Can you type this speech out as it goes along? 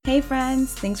Hey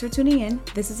friends, thanks for tuning in.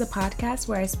 This is a podcast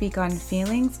where I speak on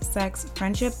feelings, sex,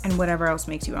 friendship, and whatever else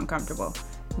makes you uncomfortable.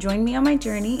 Join me on my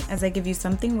journey as I give you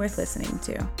something worth listening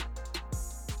to.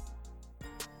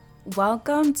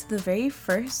 Welcome to the very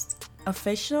first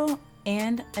official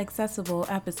and accessible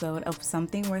episode of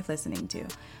Something Worth Listening to.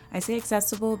 I say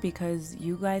accessible because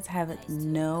you guys have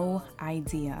no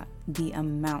idea the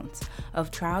amount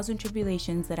of trials and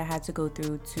tribulations that I had to go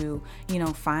through to,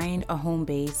 find a home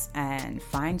base and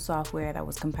find software that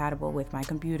was compatible with my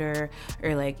computer,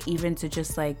 or even to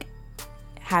just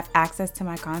have access to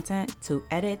my content to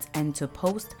edit and to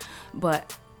post.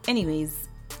 But anyways,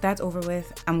 that's over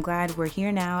with. I'm glad we're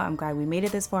here now. I'm glad we made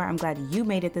it this far. I'm glad you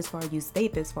made it this far. You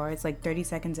stayed this far. It's 30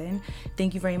 seconds in.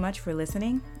 Thank you very much for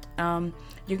listening.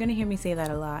 You're going to hear me say that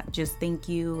a lot. Just thank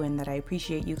you and that I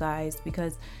appreciate you guys,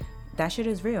 because that shit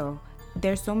is real.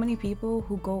 There's so many people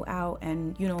who go out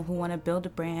and, who want to build a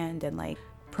brand and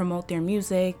promote their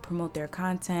music, promote their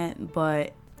content.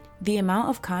 But the amount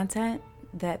of content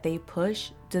that they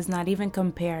push does not even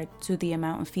compare to the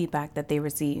amount of feedback that they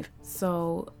receive.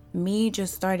 So me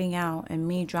just starting out and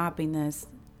me dropping this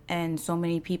and so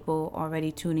many people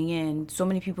already tuning in, so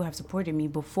many people have supported me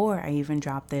before I even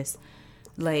dropped this.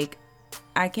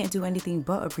 I can't do anything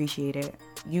but appreciate it.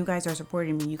 You guys are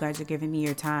supporting me. You guys are giving me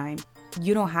your time.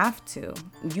 You don't have to.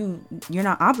 You're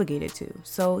not obligated to.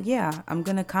 So yeah, I'm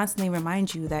going to constantly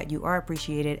remind you that you are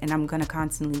appreciated, and I'm going to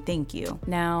constantly thank you.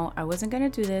 Now, I wasn't going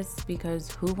to do this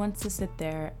because who wants to sit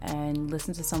there and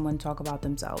listen to someone talk about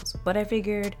themselves? But I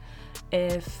figured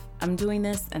if I'm doing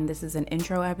this and this is an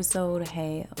intro episode,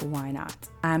 hey, why not?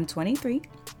 I'm 23.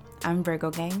 I'm Virgo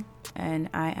gang, and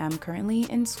I am currently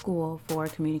in school for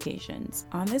communications.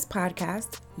 On this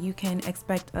podcast, you can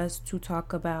expect us to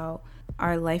talk about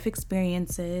our life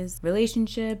experiences,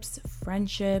 relationships,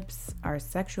 friendships, our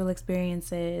sexual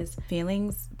experiences,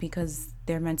 feelings, because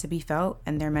they're meant to be felt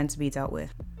and they're meant to be dealt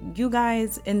with. You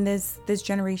guys in this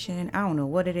generation, I don't know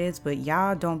what it is, but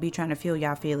y'all don't be trying to feel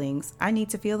y'all feelings. I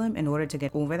need to feel them in order to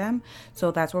get over them.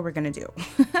 So that's what we're going to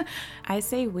do. I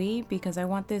say we because I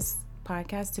want this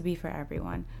podcast to be for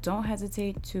everyone. Don't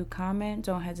hesitate to comment,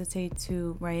 don't hesitate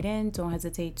to write in, don't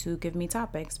hesitate to give me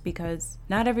topics, because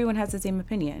not everyone has the same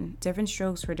opinion. Different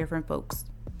strokes for different folks.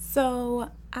 So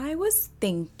I was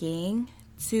thinking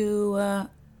to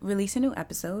release a new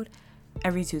episode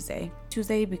every Tuesday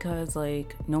because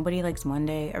nobody likes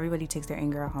Monday. Everybody takes their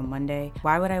anger out on Monday.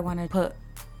 Why would I want to put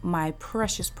my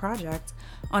precious project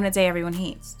on a day everyone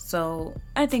hates? So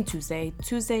I think Tuesday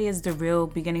is the real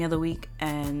beginning of the week,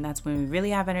 and that's when we really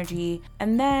have energy.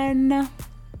 And then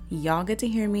y'all get to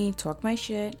hear me talk my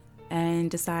shit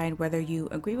and decide whether you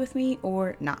agree with me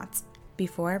or not.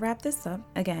 Before I wrap this up,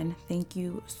 again, thank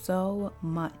you so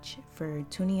much for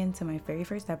tuning in to my very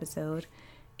first episode.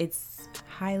 It's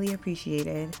highly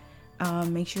appreciated.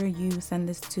 Make sure you send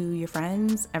this to your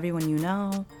friends, everyone you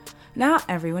know. Not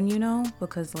everyone you know,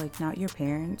 because not your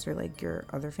parents or your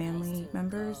other family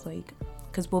members,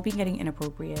 because we'll be getting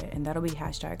inappropriate and that'll be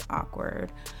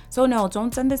 #awkward. So no,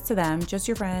 don't send this to them, just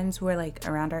your friends who are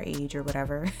around our age or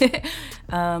whatever.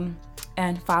 And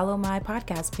follow my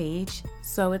podcast page.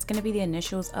 So it's going to be the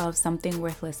initials of Something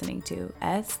Worth Listening to,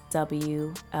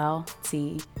 SWLT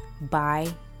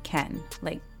by Ken,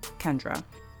 Kendra.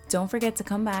 Don't forget to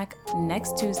come back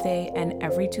next Tuesday and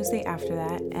every Tuesday after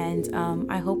that. And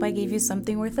I hope I gave you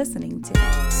something worth listening to.